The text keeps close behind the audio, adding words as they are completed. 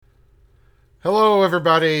Hello,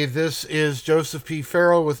 everybody. This is Joseph P.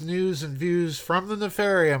 Farrell with news and views from the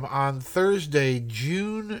Nefarium on Thursday,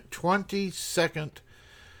 June 22nd,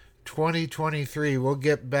 2023. We'll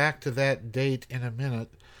get back to that date in a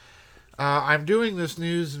minute. I'm doing this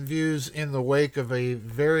news and views in the wake of a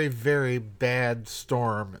very, very bad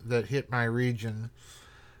storm that hit my region.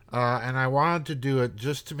 And I wanted to do it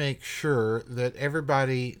just to make sure that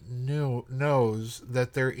everybody knows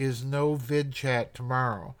that there is no vid chat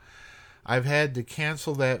tomorrow. I've had to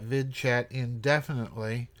cancel that vid chat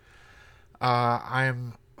indefinitely.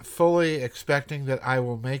 I'm fully expecting that I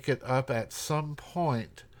will make it up at some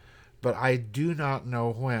point, but I do not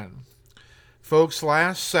know when. Folks,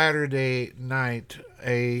 last Saturday night,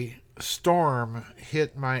 a storm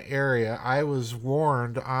hit my area. I was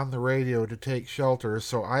warned on the radio to take shelter,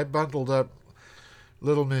 so I bundled up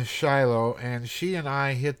little Miss Shiloh, and she and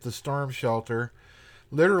I hit the storm shelter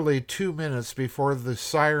literally 2 minutes before the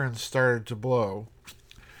sirens started to blow.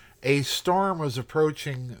 A storm was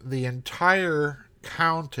approaching the entire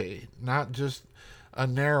county, not just a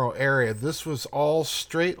narrow area. This was all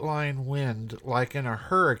straight line wind, like in a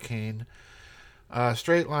hurricane.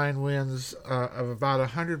 Straight line winds of about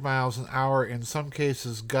 100 miles an hour, in some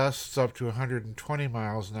cases gusts up to 120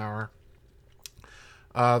 miles an hour.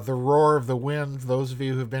 The roar of the wind, those of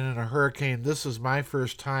you who've been in a hurricane, this is my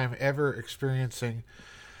first time ever experiencing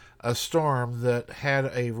a storm that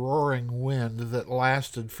had a roaring wind that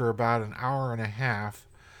lasted for about an hour and a half,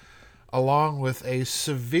 along with a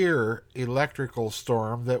severe electrical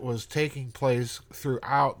storm that was taking place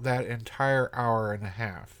throughout that entire hour and a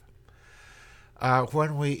half.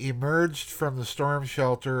 When we emerged from the storm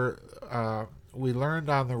shelter, we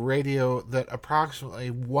learned on the radio that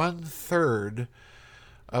approximately 1/3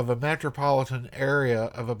 of a metropolitan area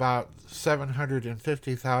of about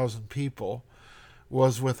 750,000 people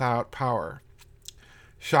was without power.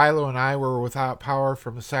 Shiloh and I were without power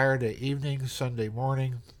from Saturday evening, Sunday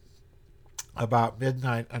morning, about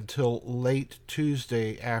midnight until late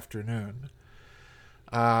Tuesday afternoon.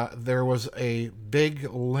 There was a big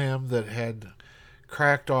limb that had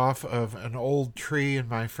cracked off of an old tree in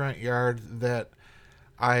my front yard that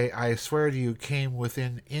I swear to you came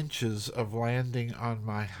within inches of landing on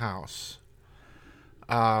my house.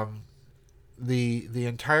 The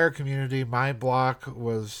entire community, my block,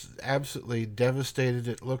 was absolutely devastated.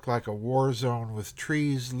 It looked like a war zone with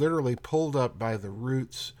trees literally pulled up by the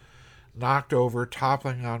roots, knocked over,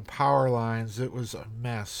 toppling on power lines. It was a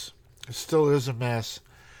mess. It still is a mess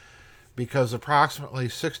because approximately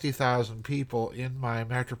 60,000 people in my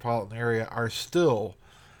metropolitan area are still,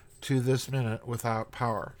 to this minute, without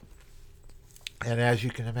power. And as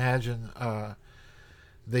you can imagine,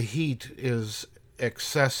 the heat is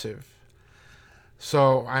excessive.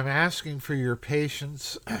 So I'm asking for your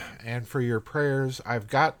patience and for your prayers. I've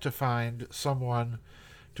got to find someone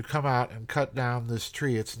to come out and cut down this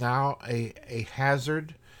tree. It's now a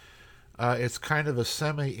hazard. It's kind of a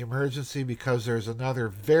semi-emergency because there's another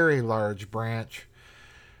very large branch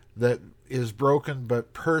that is broken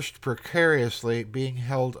but perched precariously, being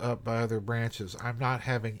held up by other branches. I'm not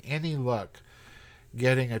having any luck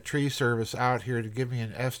getting a tree service out here to give me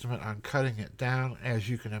an estimate on cutting it down. As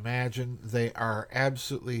you can imagine, they are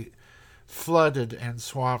absolutely flooded and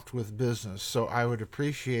swamped with business. So I would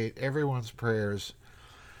appreciate everyone's prayers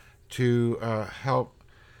to help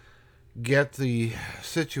get the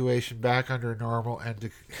situation back under normal and to,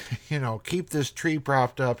 keep this tree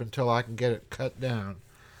propped up until I can get it cut down.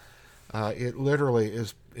 It literally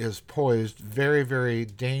is poised very, very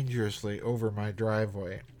dangerously over my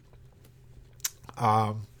driveway.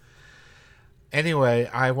 Anyway,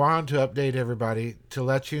 I wanted to update everybody to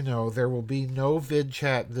let you know there will be no vid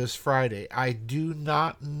chat this Friday. I do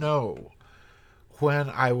not know when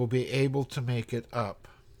I will be able to make it up.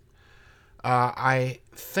 I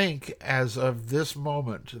think as of this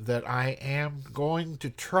moment that I am going to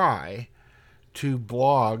try to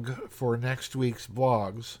blog for next week's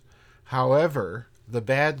blogs. However, the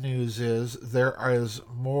bad news is there is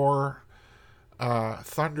more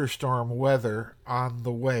thunderstorm weather on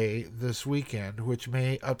the way this weekend, which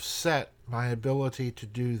may upset my ability to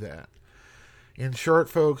do that. In short,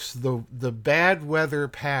 folks, the bad weather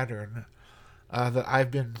pattern that I've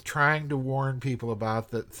been trying to warn people about,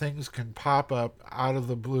 that things can pop up out of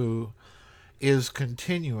the blue, is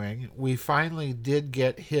continuing. We finally did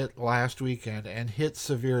get hit last weekend, and hit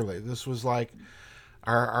severely. This was like,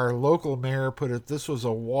 our local mayor put it, this was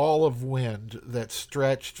a wall of wind that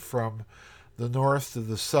stretched from the north to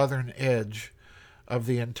the southern edge of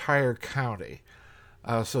the entire county.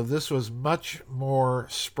 So this was much more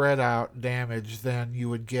spread out damage than you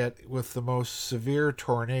would get with the most severe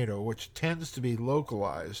tornado, which tends to be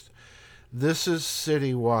localized. This is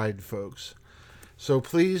citywide, folks. So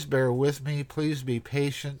please bear with me. Please be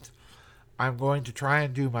patient. I'm going to try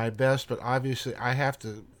and do my best, but obviously I have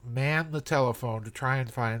to man the telephone to try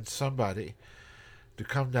and find somebody to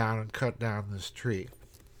come down and cut down this tree.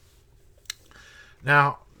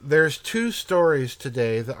 Now, there's two stories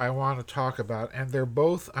today that I want to talk about, and they're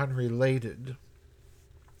both unrelated,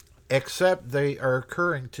 except they are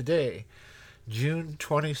occurring today, June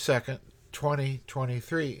 22nd,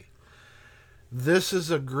 2023. This is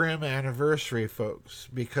a grim anniversary, folks,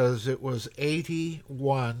 because it was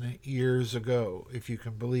 81 years ago, if you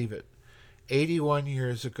can believe it. 81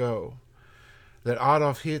 years ago that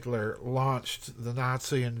Adolf Hitler launched the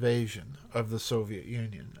Nazi invasion of the Soviet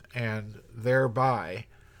Union and thereby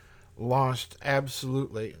launched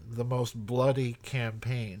absolutely the most bloody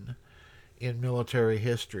campaign in military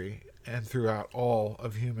history and throughout all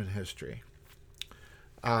of human history.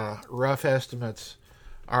 Rough estimates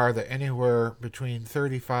are that anywhere between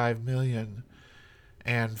 35 million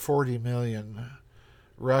and 40 million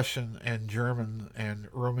Russian and German and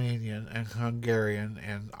Romanian and Hungarian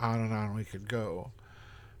and on we could go,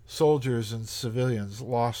 soldiers and civilians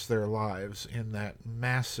lost their lives in that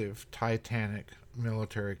massive, titanic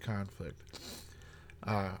military conflict.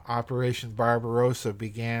 Operation Barbarossa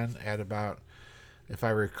began at about, if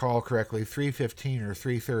I recall correctly, 3:15 or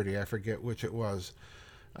 3:30, I forget which it was,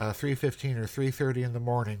 3:15 or 3:30 in the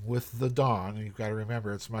morning with the dawn. You've got to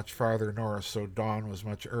remember it's much farther north, so dawn was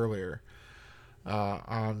much earlier,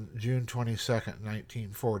 on June 22nd,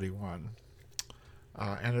 1941.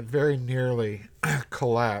 And it very nearly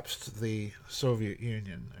collapsed the Soviet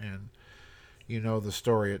Union. And you know the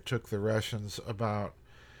story. It took the Russians about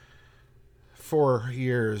 4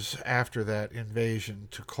 years after that invasion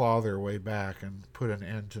to claw their way back and put an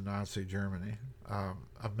end to Nazi Germany. A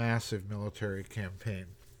massive military campaign.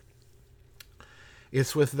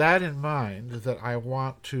 It's with that in mind that I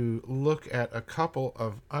want to look at a couple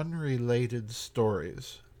of unrelated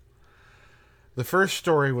stories. The first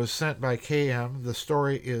story was sent by KM. The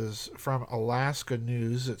story is from Alaska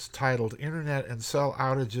News. It's titled Internet and Cell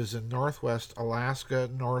Outages in Northwest Alaska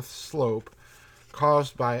North Slope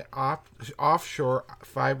Caused by Offshore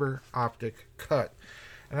Fiber Optic Cut.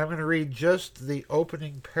 And I'm going to read just the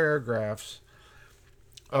opening paragraphs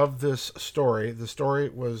of this story. The story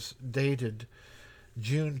was dated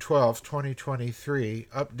June 12, 2023,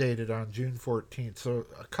 updated on June 14th, so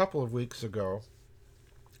a couple of weeks ago,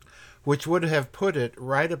 which would have put it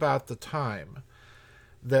right about the time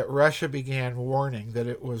that Russia began warning that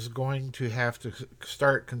it was going to have to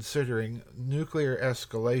start considering nuclear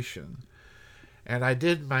escalation. And I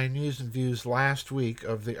did my news and views last week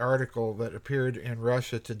of the article that appeared in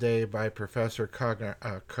Russia Today by Professor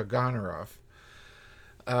Kaganerov.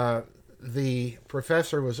 The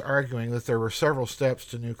professor was arguing that there were several steps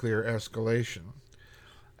to nuclear escalation.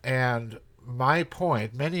 And my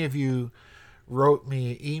point, many of you wrote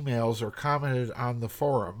me emails or commented on the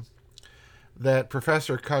forum that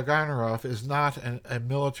Professor Kaganerov is not a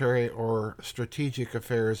military or strategic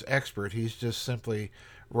affairs expert. He's just simply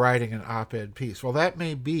writing an op-ed piece. Well, that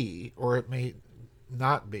may be, or it may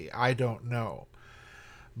not be. I don't know.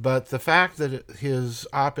 But the fact that his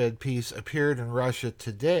op-ed piece appeared in Russia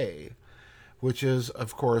Today, which is,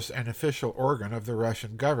 of course, an official organ of the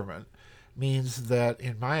Russian government, means that,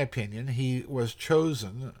 in my opinion, he was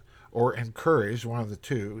chosen or encouraged, one of the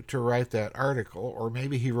two, to write that article, or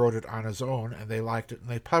maybe he wrote it on his own and they liked it and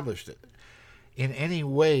they published it. In any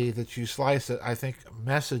way that you slice it, I think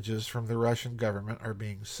messages from the Russian government are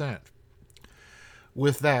being sent.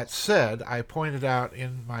 With that said, I pointed out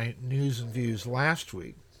in my news and views last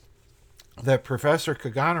week that Professor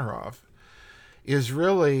Kaganerov is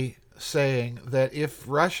really saying that if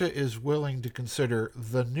Russia is willing to consider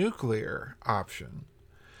the nuclear option,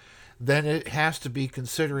 then it has to be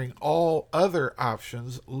considering all other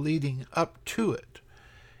options leading up to it,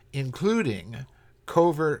 including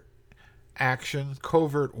covert action,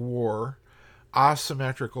 covert war,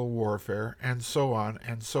 asymmetrical warfare, and so on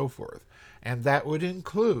and so forth. And that would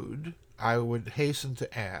include, I would hasten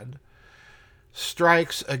to add,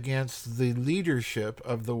 strikes against the leadership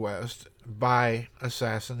of the West by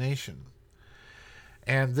assassination.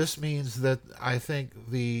 And this means that I think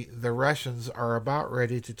the Russians are about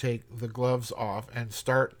ready to take the gloves off and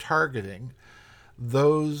start targeting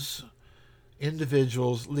those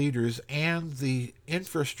individuals, leaders, and the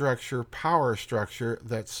infrastructure, power structure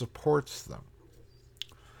that supports them.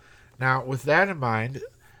 Now, with that in mind,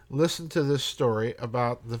 listen to this story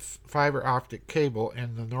about the fiber optic cable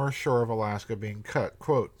in the North Shore of Alaska being cut.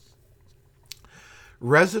 Quote,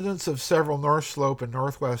 Residents of several North Slope and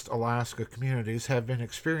Northwest Alaska communities have been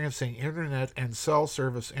experiencing internet and cell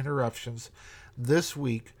service interruptions this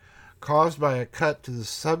week caused by a cut to the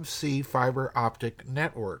subsea fiber optic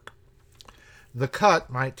network. The cut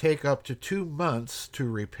might take up to 2 months to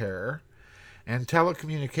repair, and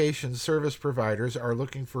telecommunications service providers are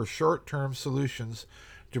looking for short-term solutions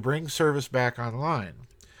to bring service back online.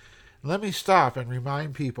 Let me stop and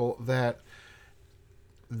remind people that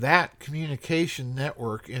communication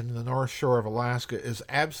network in the North Shore of Alaska is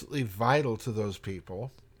absolutely vital to those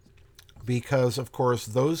people because, of course,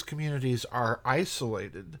 those communities are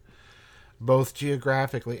isolated both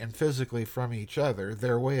geographically and physically from each other.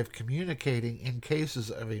 Their way of communicating in cases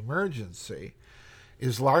of emergency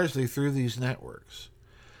is largely through these networks.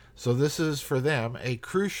 So this is for them a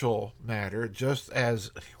crucial matter, just as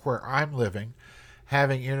where I'm living,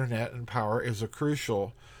 having internet and power is a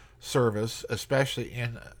crucial service, especially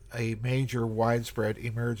in a major widespread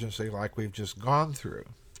emergency like we've just gone through.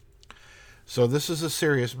 So this is a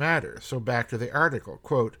serious matter. So back to the article.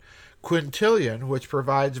 Quote, Quintillion, which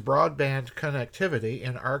provides broadband connectivity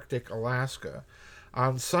in Arctic Alaska,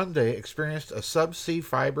 on Sunday experienced a subsea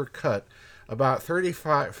fiber cut about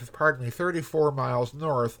 34 miles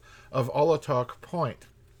north of Olatok Point,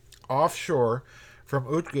 offshore from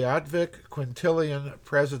Utqiagvik. Quintillion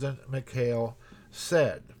President Mikhail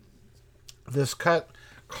said. This cut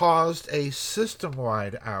caused a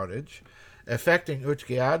system-wide outage affecting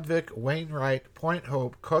Utqiagvik, Wainwright, Point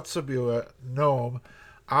Hope, Kotzebue, Nome,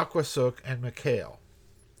 Aquasuk, and McHale.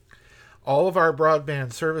 All of our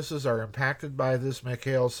broadband services are impacted by this,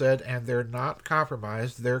 Mikhail said, and they're not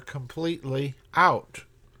compromised. They're completely out.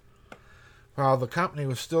 While the company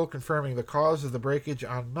was still confirming the cause of the breakage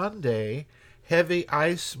on Monday, heavy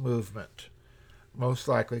ice movement most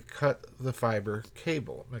likely cut the fiber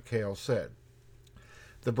cable, Mikhail said.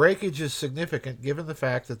 The breakage is significant given the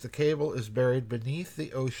fact that the cable is buried beneath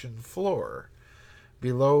the ocean floor,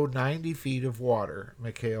 below 90 feet of water,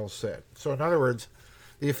 Mikhail said. So in other words,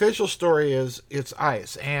 the official story is it's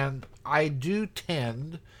ice, and I do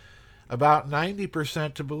tend about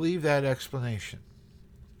 90% to believe that explanation.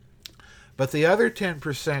 But the other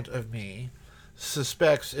 10% of me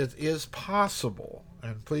suspects it is possible,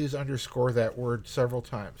 and please underscore that word several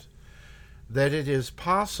times, that it is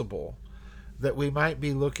possible that we might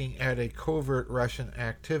be looking at a covert Russian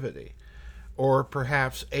activity, or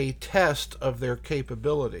perhaps a test of their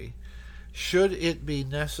capability, should it be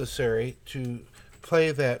necessary to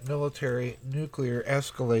play that military nuclear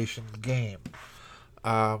escalation game.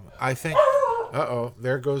 I think,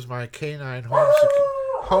 there goes my canine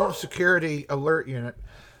home security alert unit.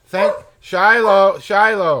 Shiloh.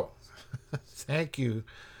 Thank you,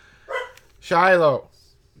 Shiloh.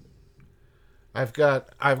 I've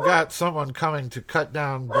got someone coming to cut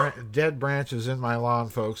down dead branches in my lawn,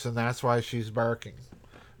 folks, and that's why she's barking.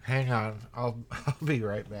 Hang on, I'll be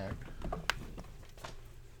right back.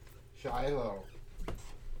 Shiloh,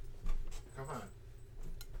 come on.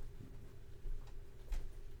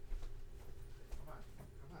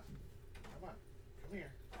 Come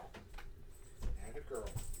here. And a girl.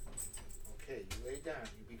 Okay, you lay down,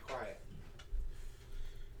 you be quiet.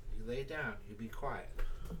 You lay down, you be quiet.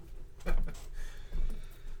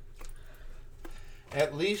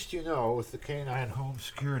 At least you know with the canine home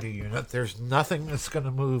security unit, there's nothing that's going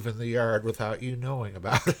to move in the yard without you knowing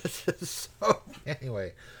about it. So,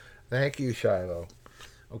 anyway, thank you, Shiloh.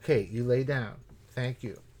 Okay, you lay down. Thank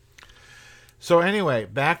you. So, anyway,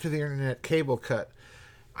 back to the internet cable cut.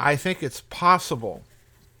 I think it's possible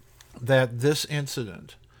that this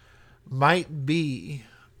incident might be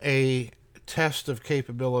a test of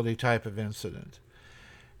capability type of incident.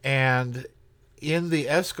 And in the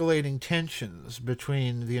escalating tensions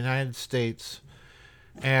between the United States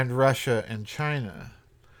and Russia and China,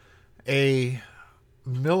 a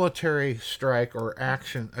military strike or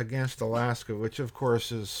action against Alaska, which of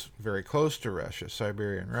course is very close to Russia,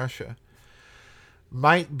 Siberian Russia,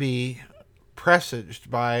 might be presaged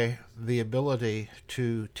by the ability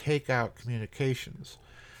to take out communications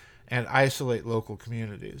and isolate local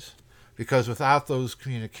communities. Because without those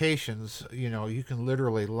communications, you can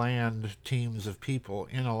literally land teams of people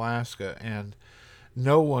in Alaska and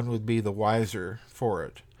no one would be the wiser for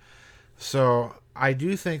it. So I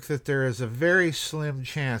do think that there is a very slim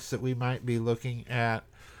chance that we might be looking at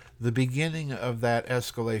the beginning of that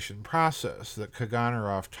escalation process that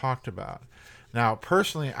Kaganerov talked about. Now,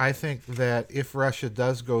 personally, I think that if Russia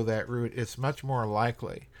does go that route, it's much more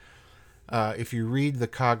likely. If you read the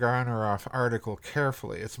Kaganerov article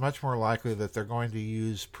carefully, it's much more likely that they're going to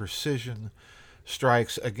use precision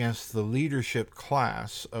strikes against the leadership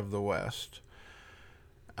class of the West,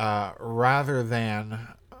 rather than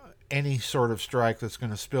any sort of strike that's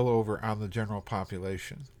going to spill over on the general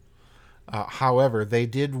population. However, they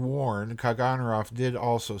did warn, Kaganerov did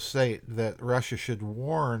also state that Russia should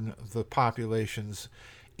warn the populations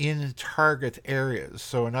in target areas.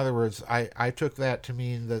 So, in other words, I took that to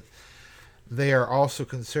mean that they are also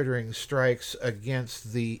considering strikes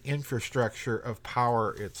against the infrastructure of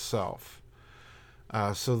power itself.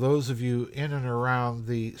 So, those of you in and around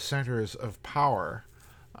the centers of power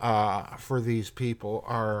for these people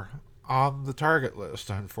are on the target list,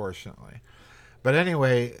 unfortunately. But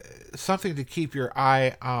anyway, something to keep your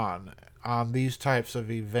eye on these types of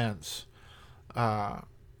events,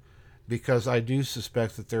 because I do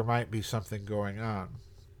suspect that there might be something going on.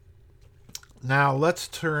 Now, let's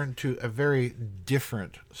turn to a very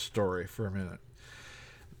different story for a minute.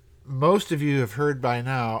 Most of you have heard by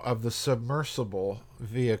now of the submersible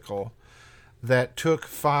vehicle that took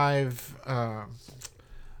 5,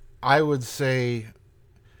 I would say,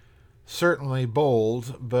 certainly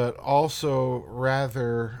bold, but also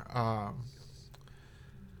rather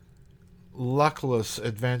luckless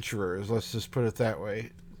adventurers, let's just put it that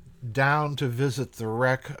way, down to visit the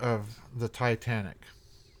wreck of the Titanic.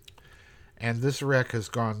 And this wreck has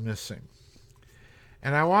gone missing.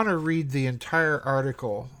 And I want to read the entire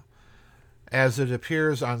article as it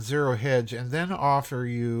appears on Zero Hedge and then offer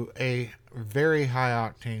you a very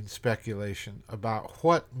high-octane speculation about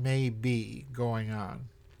what may be going on.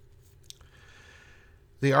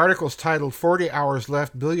 The article's titled 40 Hours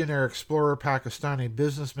Left, Billionaire Explorer Pakistani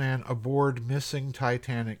Businessman Aboard Missing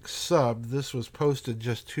Titanic Sub. This was posted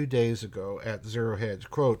just 2 days ago at Zero Hedge.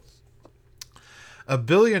 Quote, a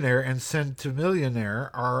billionaire and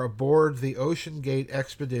centimillionaire are aboard the Ocean Gate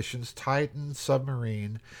Expedition's Titan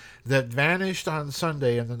submarine that vanished on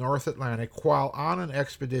Sunday in the North Atlantic while on an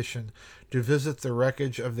expedition to visit the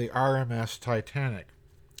wreckage of the RMS Titanic.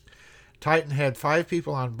 Titan had 5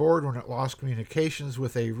 people on board when it lost communications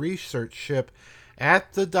with a research ship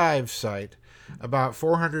at the dive site about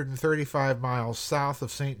 435 miles south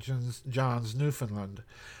of St. John's, Newfoundland.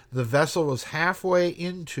 The vessel was halfway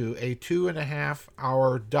into a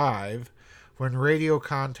 2.5-hour dive when radio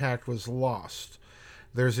contact was lost.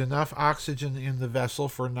 There's enough oxygen in the vessel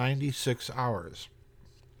for 96 hours.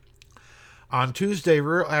 On Tuesday,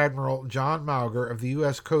 Rear Admiral John Mauger of the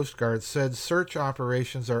U.S. Coast Guard said search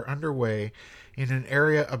operations are underway in an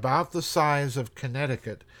area about the size of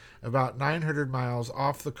Connecticut, about 900 miles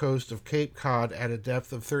off the coast of Cape Cod at a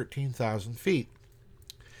depth of 13,000 feet.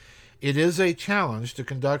 It is a challenge to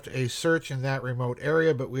conduct a search in that remote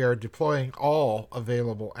area, but we are deploying all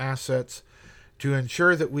available assets to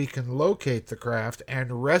ensure that we can locate the craft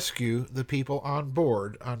and rescue the people on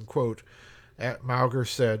board, unquote, Mauger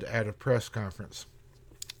said at a press conference.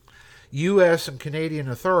 U.S. and Canadian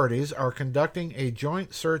authorities are conducting a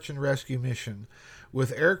joint search and rescue mission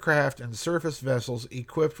with aircraft and surface vessels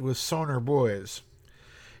equipped with sonar buoys.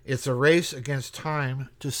 It's a race against time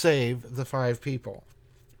to save the 5 people.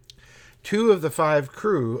 2 of the 5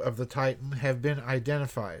 crew of the Titan have been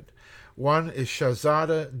identified. One is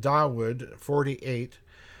Shahzada Dawood, 48,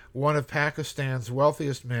 one of Pakistan's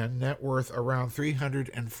wealthiest men, net worth around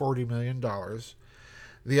 $340 million.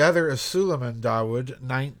 The other is Suleiman Dawood,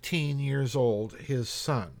 19 years old, his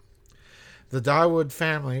son. The Dawood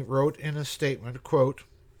family wrote in a statement, quote,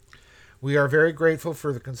 we are very grateful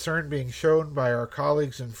for the concern being shown by our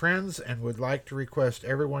colleagues and friends and would like to request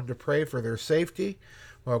everyone to pray for their safety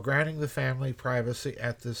while granting the family privacy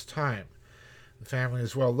at this time. The family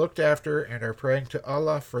is well looked after and are praying to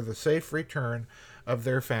Allah for the safe return of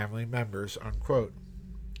their family members, unquote.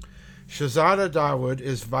 Shahzada Dawood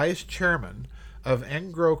is vice chairman of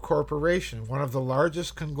Engro Corporation, one of the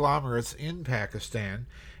largest conglomerates in Pakistan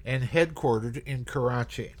and headquartered in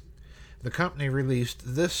Karachi. The company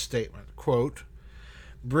released this statement, quote,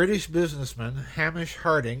 British businessman Hamish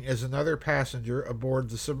Harding is another passenger aboard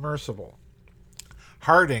the submersible.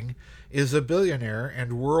 Harding is a billionaire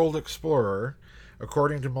and world explorer,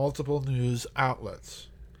 according to multiple news outlets.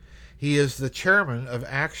 He is the chairman of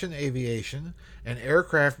Action Aviation, an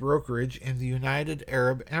aircraft brokerage in the United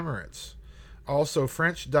Arab Emirates. Also,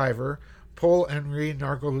 French diver Paul-Henri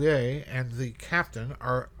Nargolier and the captain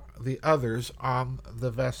are the others on the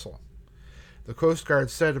vessel. The Coast Guard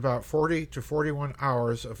said about 40 to 41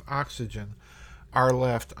 hours of oxygen are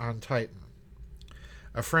left on Titan.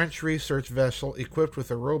 A French research vessel equipped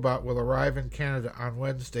with a robot will arrive in Canada on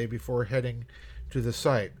Wednesday before heading to the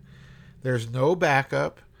site. There's no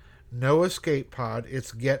backup, no escape pod.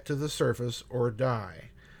 It's get to the surface or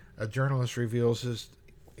die. A journalist reveals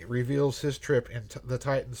his trip in the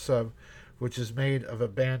Titan sub, which is made of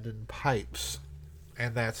abandoned pipes.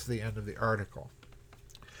 And that's the end of the article.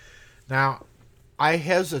 Now, I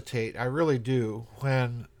hesitate, I really do,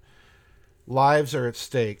 when lives are at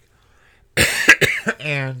stake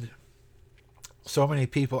and so many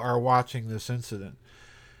people are watching this incident,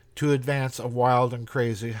 to advance a wild and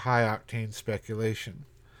crazy high-octane speculation.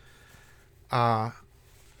 But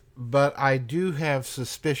I do have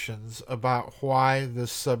suspicions about why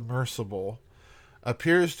this submersible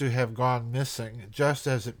appears to have gone missing just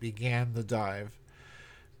as it began the dive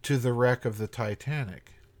to the wreck of the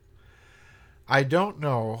Titanic. I don't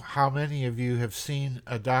know how many of you have seen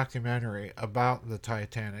a documentary about the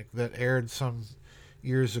Titanic that aired some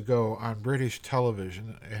years ago on British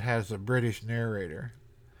television. It has a British narrator.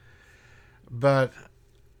 But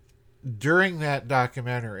during that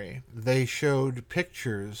documentary, they showed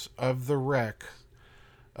pictures of the wreck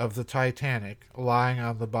of the Titanic lying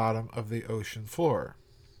on the bottom of the ocean floor.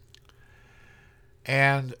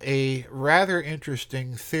 And a rather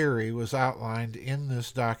interesting theory was outlined in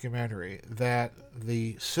this documentary that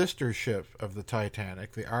the sister ship of the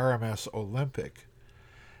Titanic, the RMS Olympic,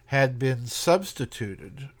 had been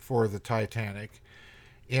substituted for the Titanic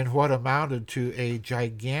in what amounted to a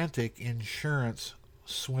gigantic insurance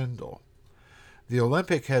swindle. The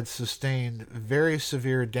Olympic had sustained very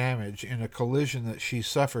severe damage in a collision that she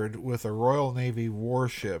suffered with a Royal Navy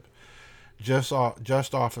warship just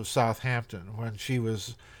off of Southampton when she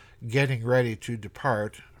was getting ready to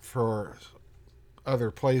depart for other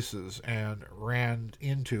places and ran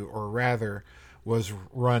into, or rather was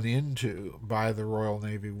run into, by the Royal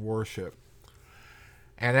Navy warship.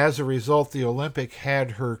 And as a result, the Olympic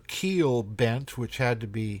had her keel bent, which had to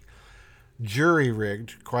be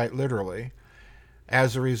jury-rigged, quite literally.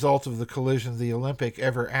 As a result of the collision, the Olympic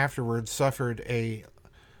ever afterwards suffered a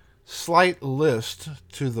slight list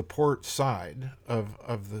to the port side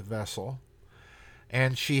of the vessel,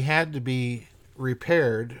 and she had to be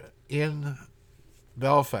repaired in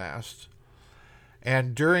Belfast.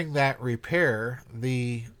 And during that repair,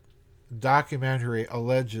 the documentary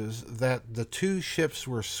alleges that the two ships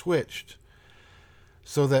were switched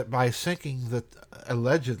so that by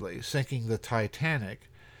allegedly sinking the Titanic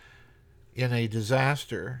in a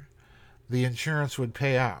disaster, the insurance would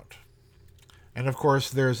pay out. And of course,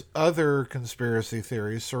 there's other conspiracy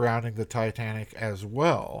theories surrounding the Titanic as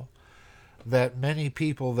well, that many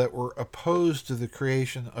people that were opposed to the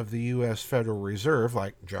creation of the U.S. Federal Reserve,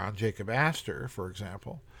 like John Jacob Astor, for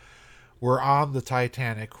example, were on the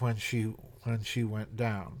Titanic when she went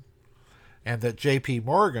down. And that J.P.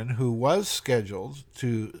 Morgan, who was scheduled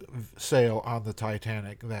to sail on the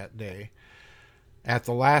Titanic that day, at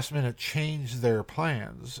the last minute changed their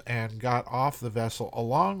plans and got off the vessel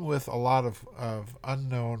along with a lot of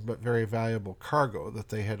unknown but very valuable cargo that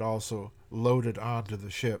they had also loaded onto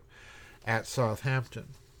the ship at Southampton.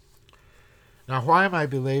 Now, why am I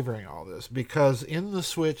belaboring all this? Because in the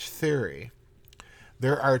switch theory,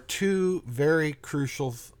 there are two very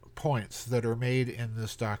crucial points that are made in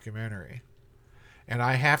this documentary. And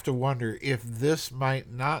I have to wonder if this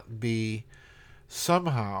might not be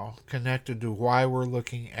somehow connected to why we're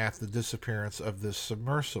looking at the disappearance of this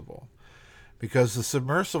submersible. Because the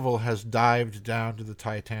submersible has dived down to the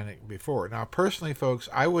Titanic before. Now, personally, folks,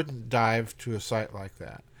 I wouldn't dive to a site like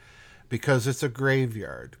that, because it's a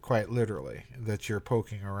graveyard, quite literally, that you're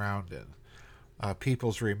poking around in.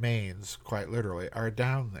 People's remains, quite literally, are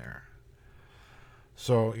down there.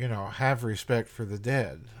 So, have respect for the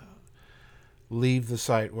dead. Leave the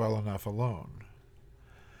site well enough alone.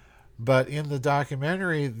 But in the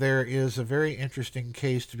documentary, there is a very interesting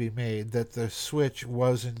case to be made that the switch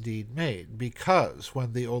was indeed made, because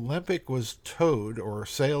when the Olympic was towed, or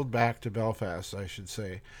sailed back to Belfast, I should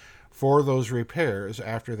say, for those repairs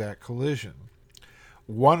after that collision,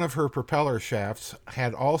 one of her propeller shafts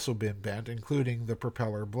had also been bent, including the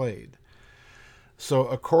propeller blade. So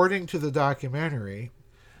according to the documentary,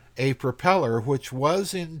 a propeller which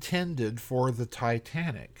was intended for the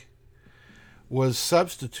Titanic was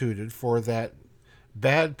substituted for that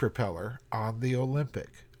bad propeller on the Olympic.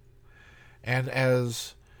 And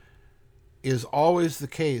as is always the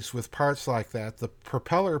case with parts like that, the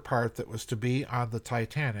propeller part that was to be on the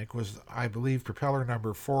Titanic was, I believe, propeller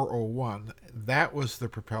number 401. That was the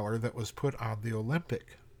propeller that was put on the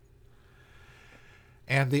Olympic.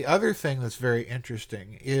 And the other thing that's very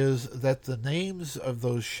interesting is that the names of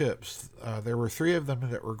those ships, there were three of them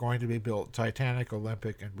that were going to be built: Titanic,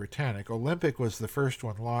 Olympic, and Britannic. Olympic was the first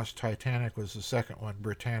one launched, Titanic was the second one,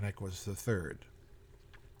 Britannic was the third.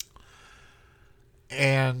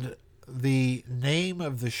 And the name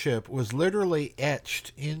of the ship was literally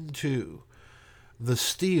etched into the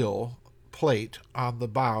steel plate on the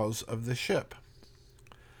bows of the ship.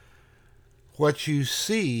 What you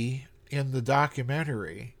see in the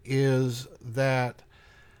documentary is that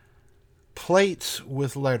plates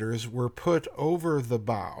with letters were put over the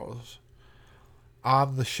bows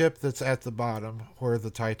on the ship that's at the bottom where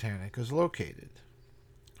the Titanic is located.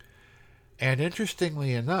 And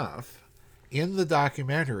interestingly enough, in the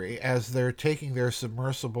documentary, as they're taking their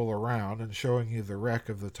submersible around and showing you the wreck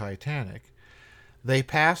of the Titanic, they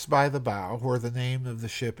pass by the bow where the name of the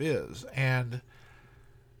ship is. And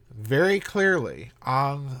very clearly,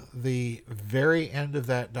 on the very end of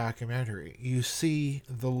that documentary, you see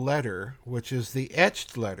the letter, which is the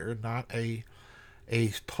etched letter, not a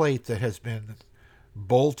plate that has been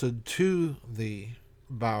bolted to the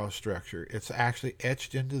bow structure. It's actually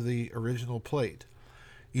etched into the original plate.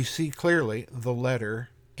 You see clearly the letter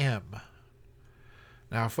M.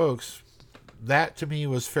 Now, folks, that to me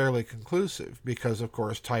was fairly conclusive because, of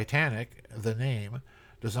course, Titanic, the name,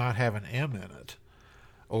 does not have an M in it.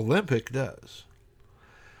 Olympic does.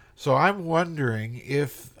 So I'm wondering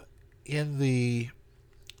if in the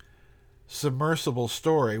submersible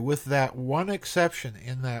story, with that one exception,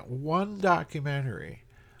 in that one documentary,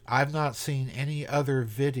 I've not seen any other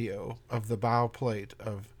video of the bow plate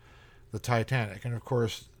of the Titanic. And of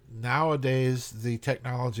course, nowadays the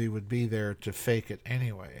technology would be there to fake it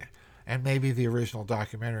anyway. And maybe the original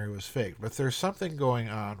documentary was fake. But there's something going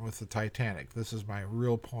on with the Titanic. This is my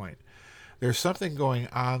real point. There's something going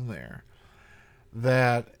on there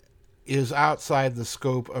that is outside the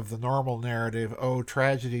scope of the normal narrative. Oh,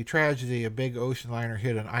 tragedy, tragedy, a big ocean liner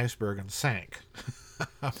hit an iceberg and sank.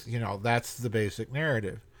 That's the basic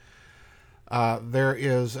narrative. There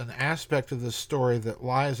is an aspect of this story that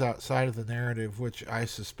lies outside of the narrative, which I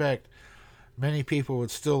suspect many people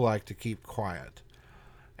would still like to keep quiet.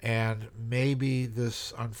 And maybe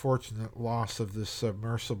this unfortunate loss of this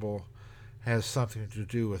submersible has something to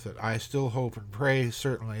do with it. I still hope and pray,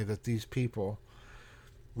 certainly, that these people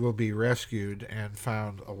will be rescued and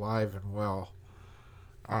found alive and well.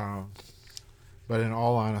 But in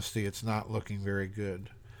all honesty, it's not looking very good.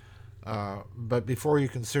 But before you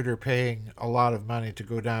consider paying a lot of money to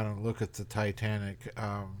go down and look at the Titanic,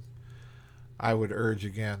 I would urge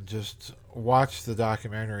again, just watch the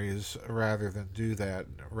documentaries rather than do that,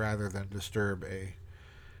 rather than disturb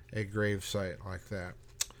a grave site like that.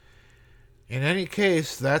 In any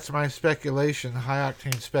case, that's my speculation,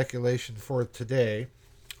 high-octane speculation for today.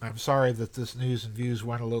 I'm sorry that this news and views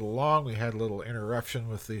went a little long. We had a little interruption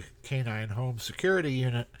with the Canine Home Security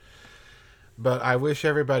Unit. But I wish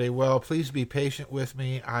everybody well. Please be patient with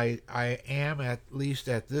me. I am, at least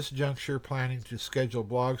at this juncture, planning to schedule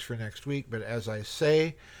blogs for next week. But as I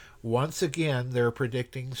say, once again, they're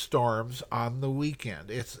predicting storms on the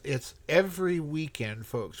weekend. It's every weekend,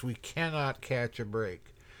 folks. We cannot catch a break.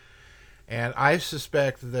 And I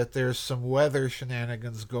suspect that there's some weather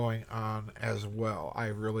shenanigans going on as well. I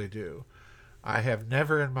really do. I have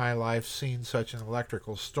never in my life seen such an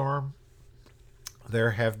electrical storm.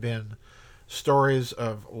 There have been stories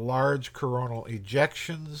of large coronal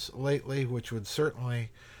ejections lately, which would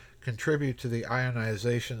certainly contribute to the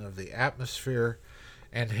ionization of the atmosphere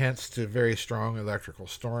and hence to very strong electrical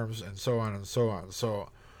storms and so on and so on. So,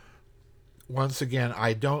 once again,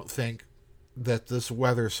 I don't think that this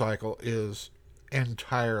weather cycle is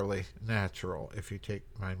entirely natural, if you take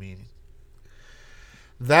my meaning.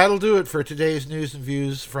 That'll do it for today's news and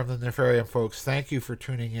views from the Nefarium, folks. Thank you for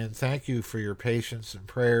tuning in. Thank you for your patience and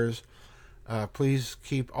prayers. Please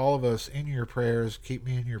keep all of us in your prayers. Keep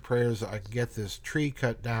me in your prayers that I can get this tree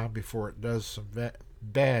cut down before it does some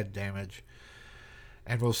bad damage.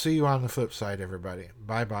 And we'll see you on the flip side, everybody.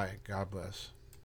 Bye-bye. God bless.